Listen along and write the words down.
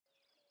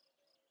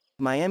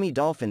Miami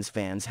Dolphins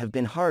fans have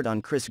been hard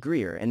on Chris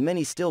Grier and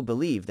many still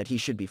believe that he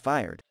should be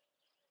fired.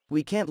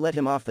 We can't let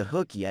him off the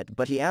hook yet,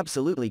 but he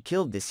absolutely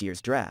killed this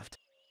year's draft.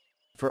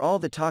 For all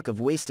the talk of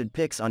wasted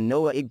picks on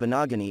Noah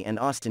Igbenogany and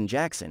Austin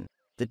Jackson,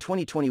 the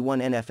 2021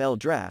 NFL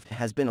Draft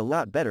has been a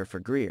lot better for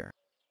Grier.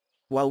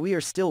 While we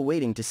are still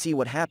waiting to see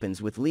what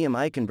happens with Liam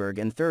Eichenberg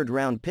and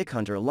third-round pick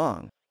Hunter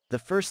Long, the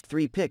first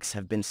 3 picks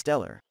have been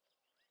stellar.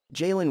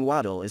 Jalen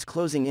Waddle is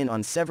closing in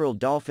on several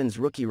Dolphins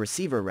rookie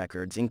receiver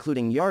records,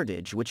 including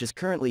yardage, which is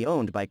currently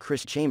owned by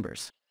Chris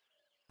Chambers.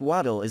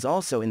 Waddle is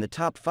also in the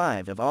top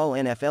 5 of all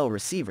NFL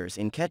receivers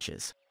in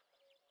catches.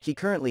 He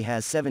currently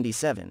has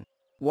 77.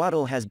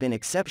 Waddle has been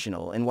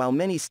exceptional, and while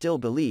many still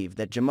believe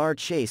that Jamar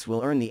Chase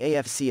will earn the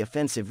AFC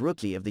Offensive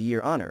Rookie of the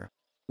Year honor,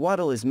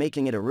 Waddle is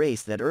making it a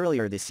race that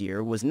earlier this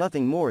year was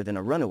nothing more than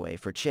a runaway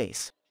for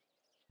Chase.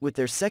 With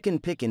their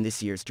second pick in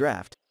this year's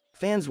draft,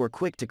 fans were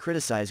quick to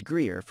criticize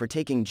Grier for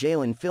taking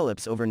Jalen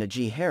Phillips over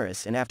Najee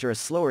Harris, and after a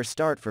slower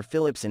start for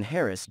Phillips and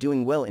Harris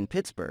doing well in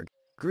Pittsburgh,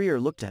 Grier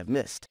looked to have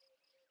missed.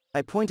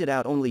 I pointed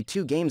out only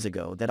 2 games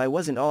ago that I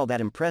wasn't all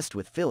that impressed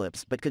with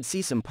Phillips but could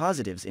see some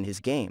positives in his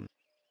game.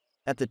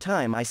 At the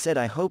time I said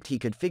I hoped he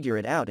could figure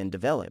it out and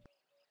develop.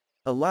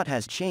 A lot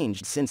has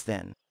changed since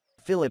then.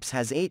 Phillips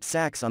has 8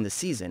 sacks on the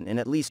season and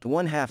at least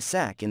 1 half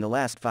sack in the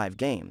last 5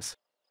 games.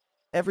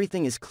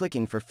 Everything is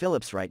clicking for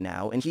Phillips right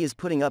now, and he is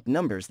putting up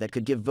numbers that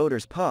could give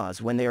voters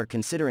pause when they are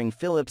considering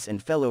Phillips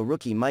and fellow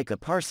rookie Micah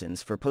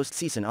Parsons for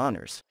postseason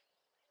honors.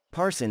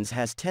 Parsons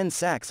has 10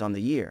 sacks on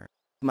the year.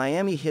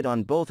 Miami hit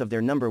on both of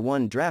their number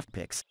 1 draft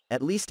picks,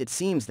 at least it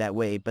seems that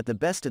way, but the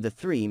best of the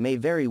 3 may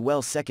very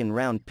well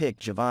second-round pick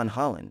Javon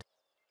Holland.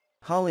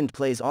 Holland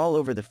plays all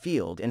over the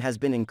field and has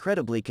been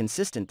incredibly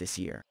consistent this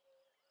year.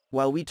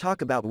 While we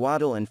talk about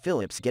Waddle and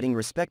Phillips getting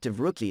respective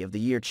Rookie of the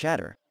Year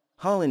chatter,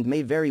 Holland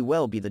may very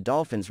well be the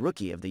Dolphins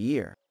Rookie of the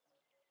Year.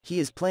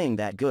 He is playing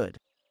that good.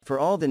 For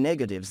all the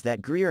negatives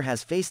that Grier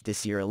has faced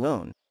this year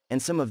alone,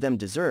 and some of them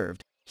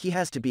deserved, he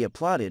has to be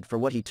applauded for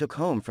what he took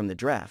home from the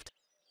draft.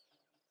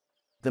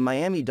 The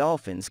Miami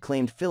Dolphins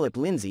claimed Phillip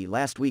Lindsay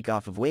last week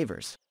off of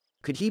waivers.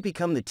 Could he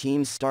become the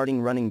team's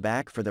starting running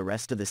back for the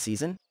rest of the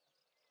season?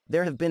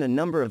 There have been a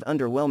number of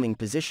underwhelming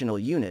positional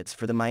units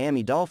for the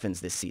Miami Dolphins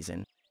this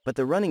season, but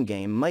the running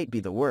game might be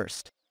the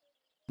worst.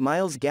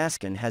 Myles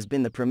Gaskin has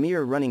been the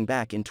premier running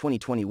back in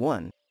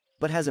 2021,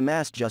 but has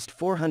amassed just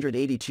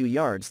 482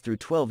 yards through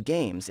 12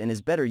 games and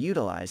is better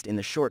utilized in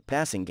the short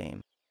passing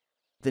game.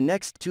 The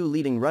next 2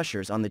 leading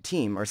rushers on the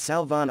team are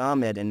Salvon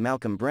Ahmed and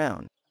Malcolm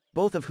Brown,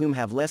 both of whom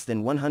have less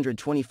than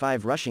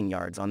 125 rushing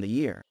yards on the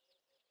year.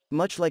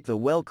 Much like the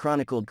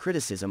well-chronicled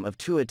criticism of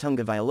Tua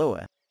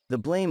Tagovailoa, the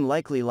blame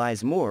likely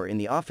lies more in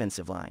the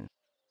offensive line.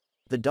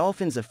 The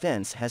Dolphins'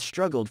 offense has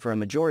struggled for a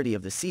majority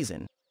of the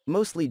season,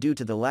 mostly due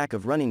to the lack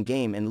of running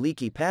game and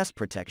leaky pass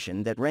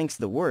protection that ranks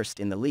the worst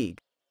in the league.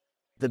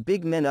 The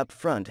big men up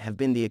front have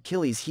been the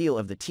Achilles heel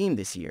of the team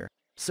this year,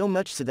 so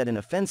much so that an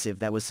offensive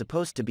that was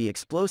supposed to be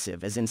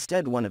explosive is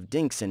instead one of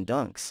dinks and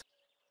dunks.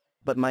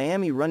 But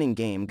Miami running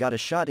game got a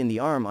shot in the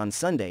arm on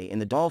Sunday in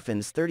the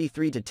Dolphins'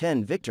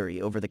 33-10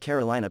 victory over the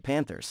Carolina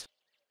Panthers.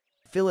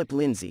 Phillip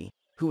Lindsay,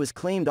 who was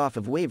claimed off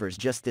of waivers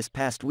just this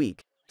past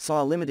week,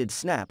 saw limited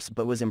snaps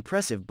but was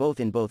impressive both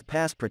in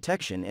pass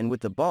protection and with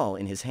the ball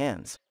in his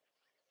hands.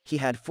 He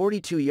had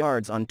 42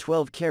 yards on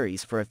 12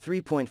 carries for a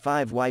 3.5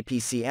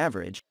 YPC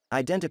average,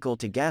 identical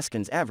to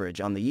Gaskin's average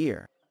on the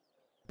year.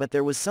 But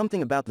there was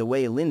something about the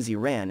way Lindsay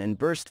ran and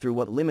burst through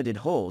what limited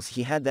holes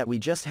he had that we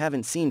just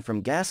haven't seen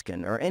from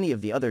Gaskin or any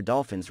of the other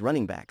Dolphins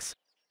running backs.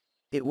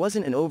 It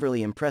wasn't an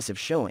overly impressive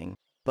showing,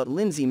 but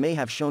Lindsay may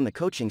have shown the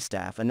coaching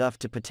staff enough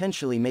to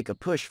potentially make a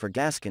push for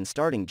Gaskin's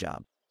starting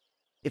job.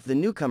 If the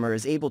newcomer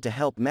is able to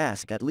help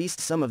mask at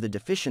least some of the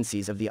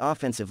deficiencies of the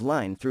offensive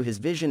line through his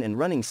vision and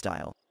running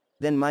style,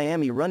 then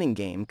Miami running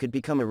game could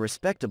become a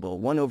respectable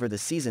one over the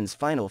season's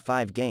final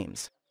 5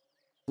 games.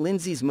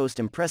 Lindsay's most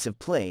impressive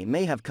play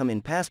may have come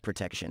in pass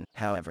protection,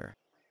 however.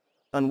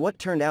 On what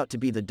turned out to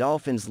be the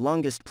Dolphins'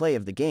 longest play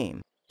of the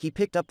game, he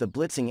picked up the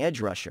blitzing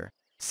edge rusher,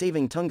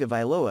 saving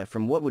Tagovailoa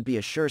from what would be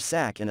a sure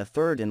sack and a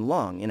 3rd and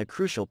long in a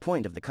crucial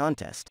point of the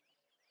contest.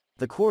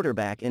 The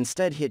quarterback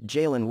instead hit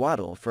Jalen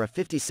Waddle for a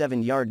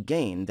 57-yard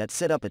gain that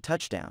set up a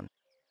touchdown.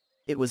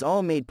 It was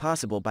all made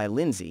possible by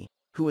Lindsay,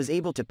 who was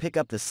able to pick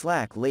up the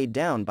slack laid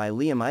down by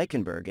Liam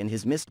Eichenberg and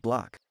his missed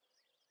block.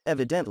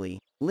 Evidently,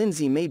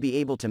 Lindsay may be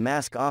able to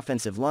mask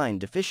offensive line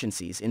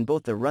deficiencies in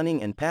both the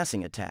running and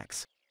passing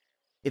attacks.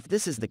 If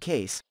this is the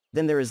case,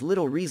 then there is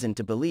little reason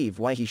to believe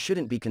why he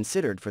shouldn't be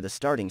considered for the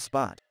starting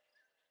spot.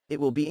 It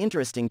will be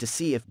interesting to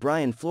see if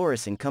Brian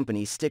Flores and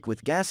company stick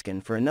with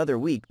Gaskin for another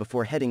week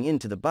before heading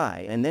into the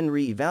bye and then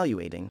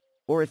re-evaluating,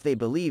 or if they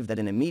believe that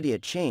an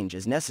immediate change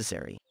is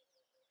necessary.